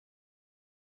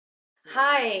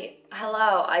Hi,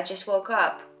 hello. I just woke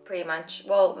up pretty much.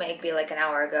 Well, maybe like an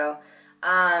hour ago.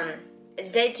 Um,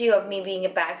 it's day two of me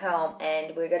being back home,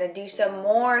 and we're gonna do some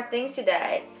more things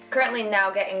today. Currently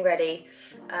now getting ready,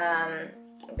 um,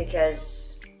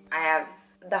 because I have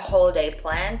the whole day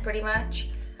planned pretty much.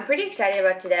 I'm pretty excited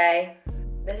about today.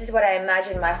 This is what I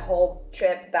imagine my whole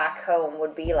trip back home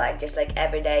would be like, just like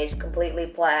every day is completely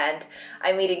planned.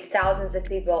 I'm meeting thousands of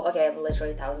people, okay,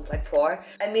 literally thousands, like four.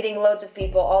 I'm meeting loads of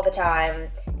people all the time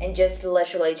and just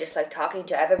literally just like talking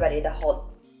to everybody the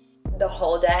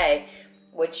whole day,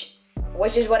 which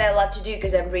is what I love to do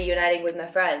because I'm reuniting with my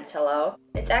friends. Hello.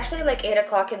 It's actually like 8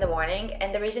 o'clock in the morning,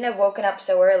 and the reason I've woken up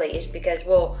so early is because,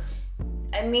 well,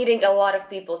 I'm meeting a lot of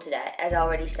people today, as I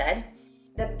already said.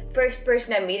 The first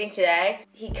person I'm meeting today,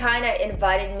 he kind of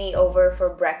invited me over for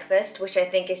breakfast, which I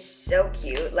think is so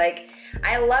cute. Like,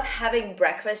 I love having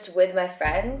breakfast with my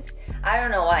friends. I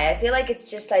don't know why. I feel like it's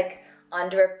just like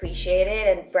underappreciated,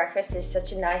 and breakfast is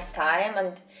such a nice time.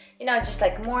 And just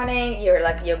like morning, you're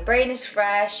like, your brain is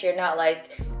fresh, you're not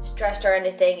like stressed or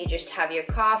anything. You just have your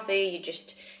coffee, you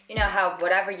just, have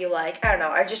whatever you like. I don't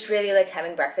know. I just really like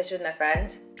having breakfast with my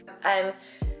friends. I'm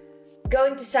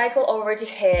going to cycle over to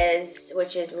his,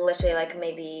 which is literally like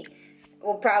maybe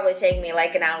will probably take me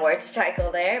like an hour to cycle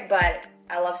there, but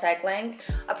I love cycling.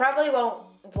 I probably won't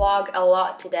vlog a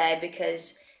lot today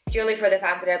because purely for the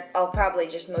fact that I'll probably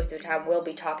just most of the time will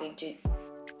be talking to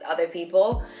other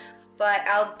people, but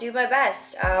I'll do my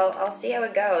best. I'll see how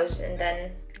it goes, and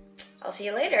then I'll see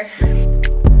you later.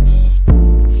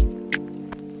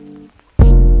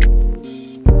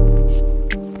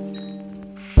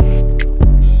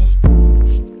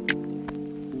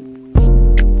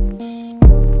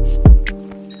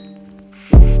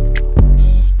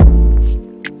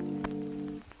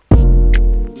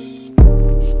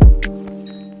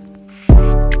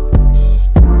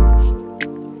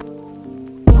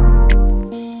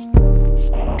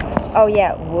 Oh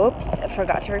yeah, whoops, I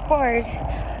forgot to record.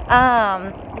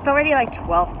 It's already like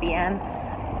 12 p.m.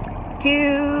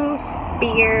 2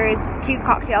 beers, 2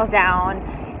 cocktails down,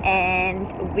 and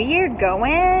we're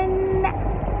going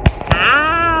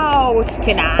out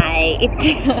tonight.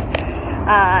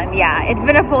 Yeah, it's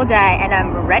been a full day, and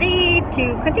I'm ready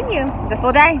to continue the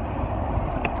full day.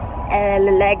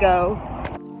 Lego.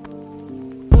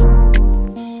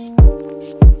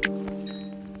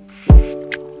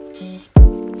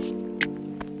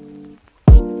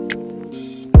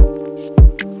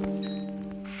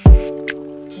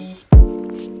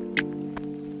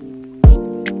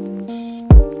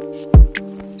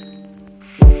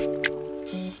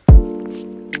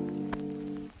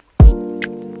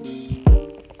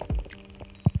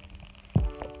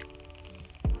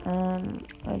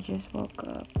 I just woke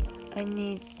up. I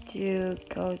need to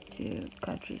go to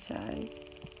countryside,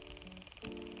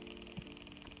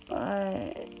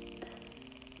 but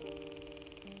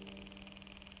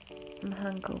I'm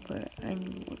hungover. I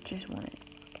just want to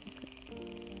sleep.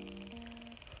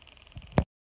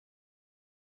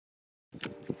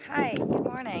 Hi, good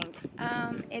morning.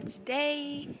 It's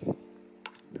day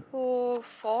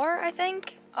 4, I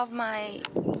think, of my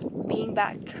being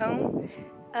back home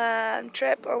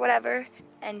trip or whatever,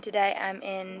 and today I'm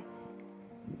in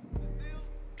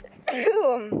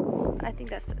I think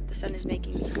that's the sun is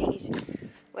making me sneeze.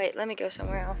 Wait, let me go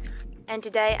somewhere else. And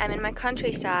today I'm in my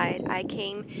countryside. I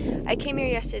came here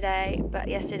yesterday, but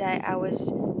yesterday I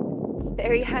was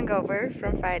very hungover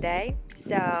from Friday,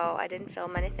 so I didn't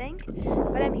film anything.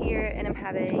 But I'm here and I'm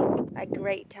having a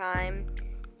great time.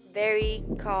 Very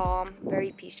calm,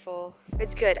 very peaceful.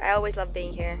 It's good. I always love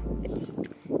being here. It's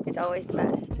always the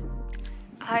best.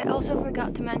 I also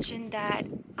forgot to mention that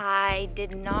I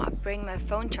did not bring my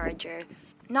phone charger.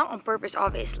 Not on purpose,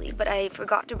 obviously, but I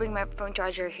forgot to bring my phone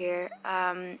charger here,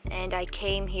 and I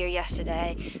came here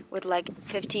yesterday with like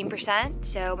 15%,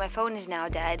 so my phone is now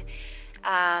dead,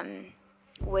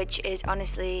 which is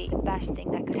honestly the best thing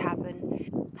that could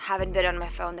happen. Haven't been on my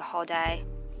phone the whole day,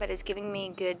 but it's giving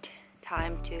me good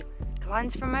time to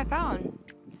cleanse from my phone.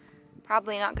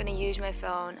 Probably not going to use my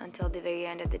phone until the very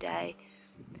end of the day.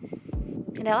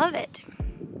 And I love it.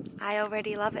 I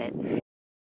already love it.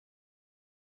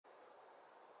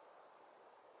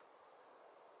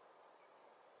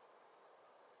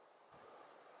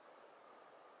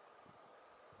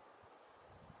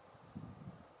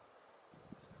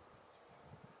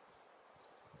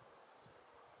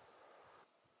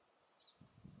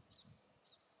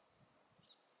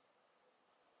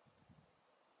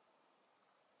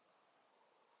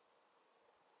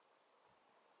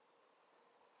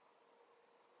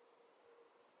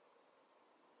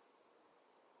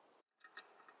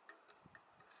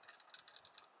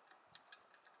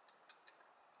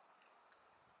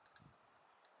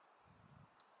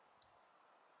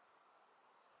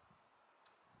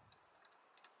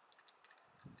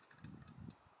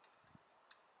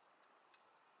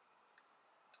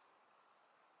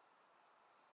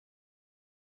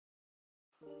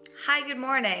 Hi, good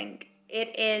morning.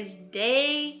 It is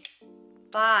day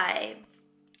 5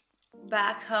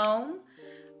 back home,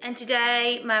 and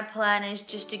today my plan is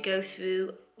just to go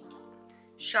through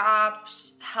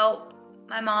shops, help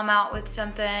my mom out with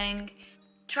something,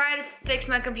 try to fix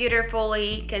my computer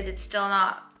fully because it's still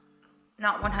not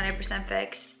 100%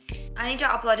 fixed. I need to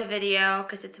upload a video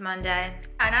because it's Monday,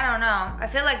 and I don't know, I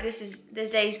feel like this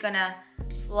day is gonna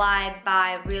fly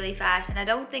by really fast, and I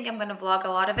don't think I'm gonna vlog a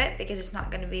lot of it because it's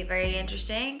not gonna be very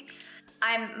interesting.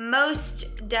 I'm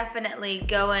most definitely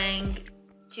going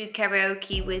to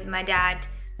karaoke with my dad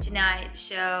tonight,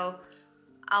 so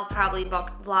I'll probably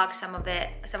vlog some of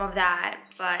that,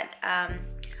 but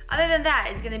other than that,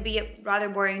 it's gonna be a rather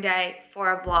boring day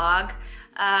for a vlog,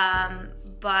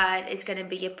 but it's gonna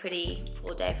be a pretty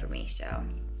full day for me, so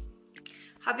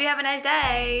hope you have a nice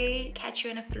day. Catch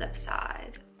you on the flip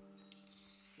side.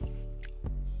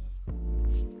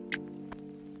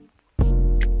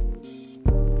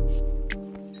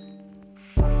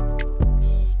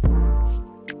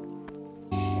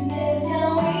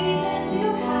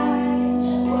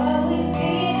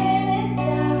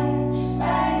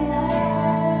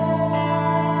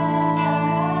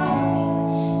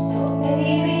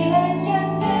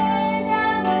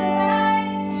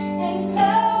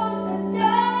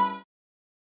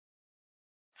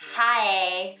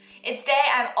 Hi, it's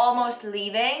I'm almost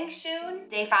leaving soon.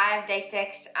 Day 5, day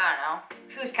 6, I don't know.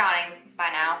 Who's counting by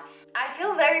now? I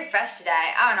feel very fresh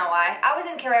today. I don't know why. I was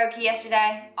in karaoke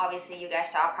yesterday. Obviously, you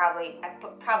guys saw I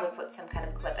probably put some kind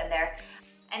of clip in there.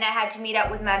 And I had to meet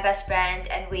up with my best friend,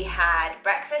 and we had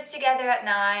breakfast together at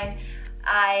 9.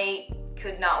 I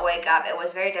could not wake up. It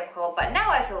was very difficult, but now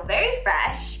I feel very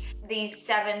fresh. These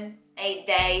 7, 8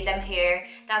 days I'm here,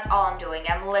 that's all I'm doing.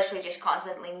 I'm literally just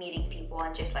constantly meeting people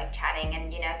and just like chatting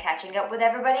and, you know, catching up with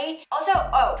everybody. Also,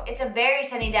 oh, it's a very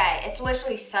sunny day. It's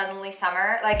literally suddenly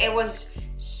summer. Like, it was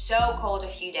so cold a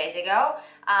few days ago.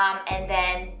 And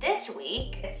then this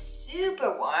week, it's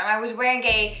super warm. I was wearing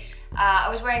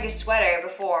a sweater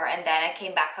before, and then I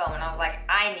came back home and I was like,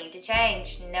 I need to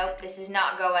change. Nope, this is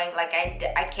not going, like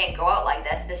I can't go out like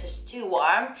this. This is too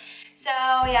warm. So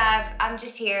yeah, I'm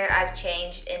just here. I've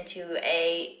changed into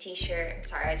a t-shirt. I'm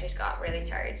sorry, I just got really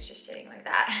tired just sitting like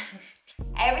that.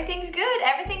 Everything's good,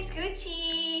 everything's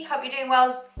Gucci. Hope you're doing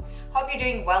well. Hope you're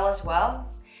doing well as well.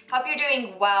 Hope you're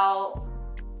doing well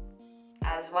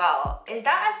as well.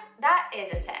 That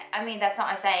is a saying. I mean, that's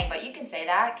not a saying, but you can say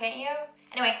that, can't you?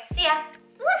 Anyway, see ya.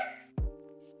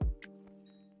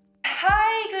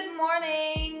 Hi, good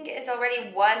morning. It's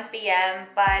already 1 p.m.,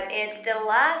 but it's the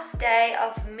last day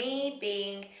of me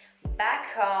being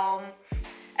back home.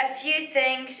 A few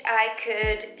things I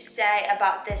could say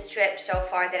about this trip so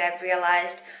far that I've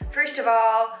realized. First of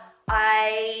all,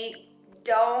 I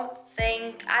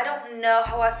don't know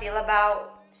how I feel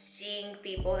about seeing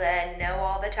people that I know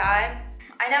all the time.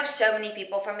 I know so many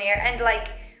people from here, and like,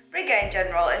 Riga in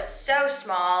general is so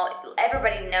small.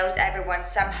 Everybody knows everyone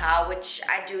somehow, which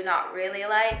I do not really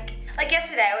like. Like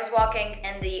yesterday, I was walking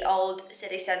in the old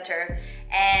city center,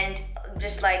 and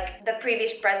just like the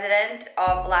previous president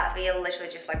of Latvia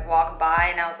literally just like walked by,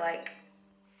 and I was like,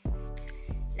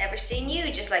 never seen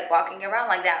you just like walking around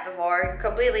like that before,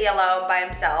 completely alone by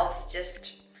himself,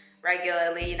 just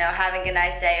regularly, you know, having a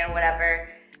nice day or whatever.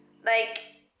 Like,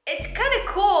 it's kind of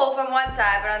cool from one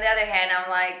side, but on the other hand, I'm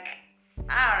like,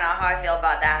 I don't know how I feel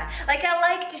about that. Like, I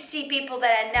like to see people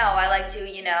that I know. I like to,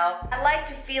 you know, I like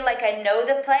to feel like I know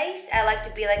the place. I like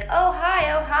to be like, oh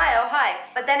hi, oh hi, oh hi.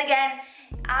 But then again,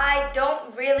 I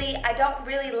don't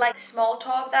really like small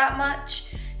talk that much.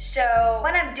 So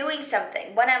when I'm doing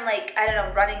something, when I'm like, I don't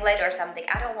know, running late or something,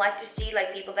 I don't like to see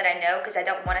like people that I know because I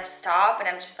don't want to stop, and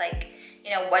I'm just like,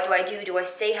 you know, what do I do? Do I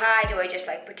say hi? Do I just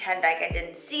like pretend like I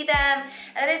didn't see them?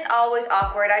 And it's always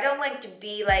awkward. I don't like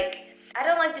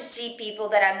to see people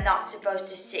that I'm not supposed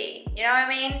to see. You know what I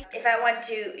mean? If I went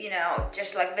to, you know,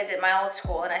 just like visit my old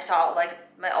school and I saw like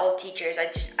my old teachers,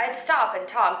 I'd stop and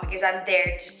talk because I'm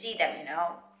there to see them, you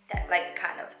know? That like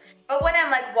kind of. But when I'm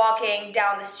like walking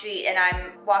down the street and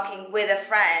I'm walking with a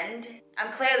friend,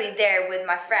 I'm clearly there with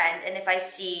my friend, and if I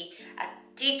see a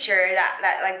teacher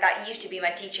that used to be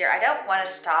my teacher, I don't want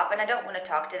to stop and I don't want to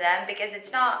talk to them because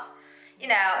it's not, you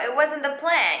know, it wasn't the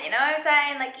plan, you know what I'm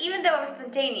saying? Like, even though it was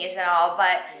spontaneous and all,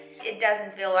 but it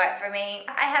doesn't feel right for me.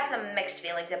 I have some mixed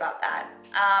feelings about that.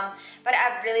 But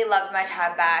I've really loved my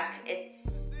time back. It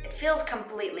feels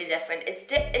completely different.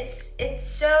 It's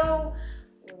so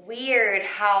weird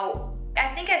how,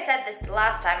 I think I said this the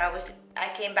last time I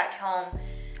came back home.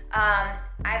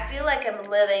 I feel like I'm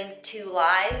living 2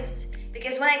 lives,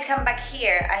 because when I come back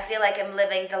here, I feel like I'm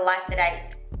living the life that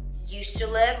I used to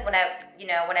live when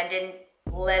I didn't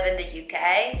live in the UK.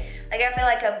 Like I feel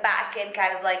like I'm back in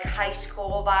kind of like high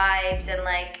school vibes and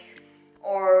like,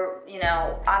 or you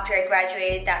know, after I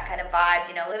graduated, that kind of vibe,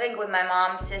 you know, living with my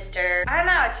mom, sister. I don't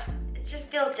know, it just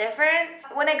feels different.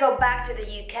 When I go back to the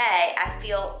UK, I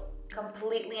feel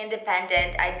completely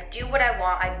independent. I do what I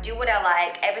want, I do what I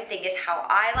like. Everything is how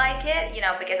I like it, you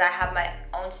know, because I have my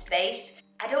own space.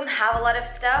 I don't have a lot of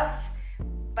stuff,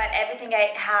 but everything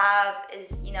I have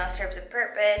is, you know, serves a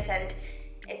purpose, and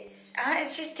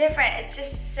it's just different. It's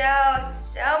just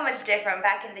so much different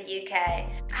back in the UK.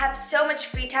 I have so much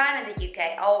free time in the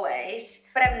UK, always,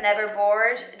 but I'm never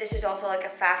bored. This is also like a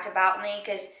fact about me,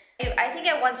 because I think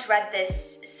I once read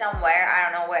this somewhere, I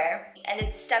don't know where, and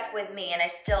it stuck with me, and I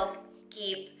still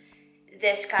keep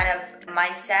this kind of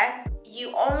mindset.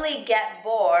 You only get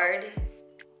bored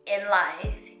in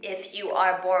life if you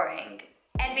are boring.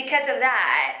 And because of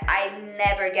that, I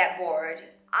never get bored.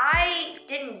 I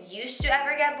didn't used to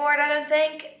ever get bored, I don't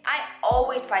think. I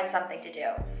always find something to do.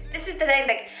 This is the thing,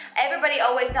 like everybody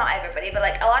always, not everybody, but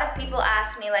like a lot of people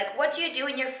ask me like, what do you do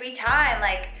in your free time?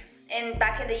 Like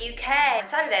back in the UK, on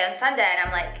Saturday, on Sunday, and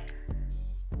I'm like,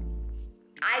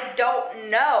 I don't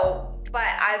know, but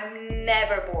I'm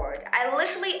never bored. I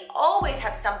literally always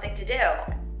have something to do,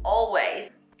 always.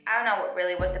 I don't know what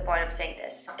really was the point of saying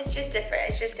this. It's just different,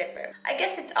 it's just different. I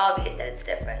guess it's obvious that it's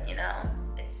different, you know?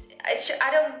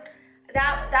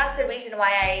 That's the reason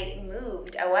why I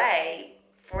moved away,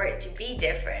 for it to be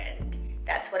different.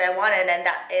 That's what I wanted, and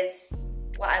that is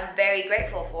what I'm very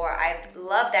grateful for. I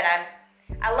love that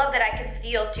I can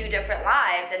feel two different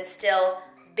lives and still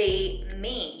be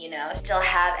me, you know? Still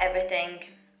have everything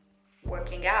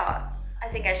working out. I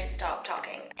think I should stop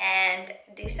talking and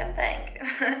do something.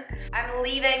 I'm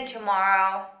leaving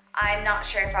tomorrow. I'm not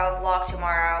sure if I'll vlog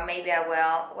tomorrow. Maybe I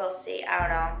will. We'll see. I don't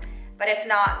know. But if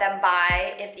not, then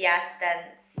bye. If yes, then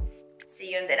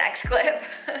see you in the next clip.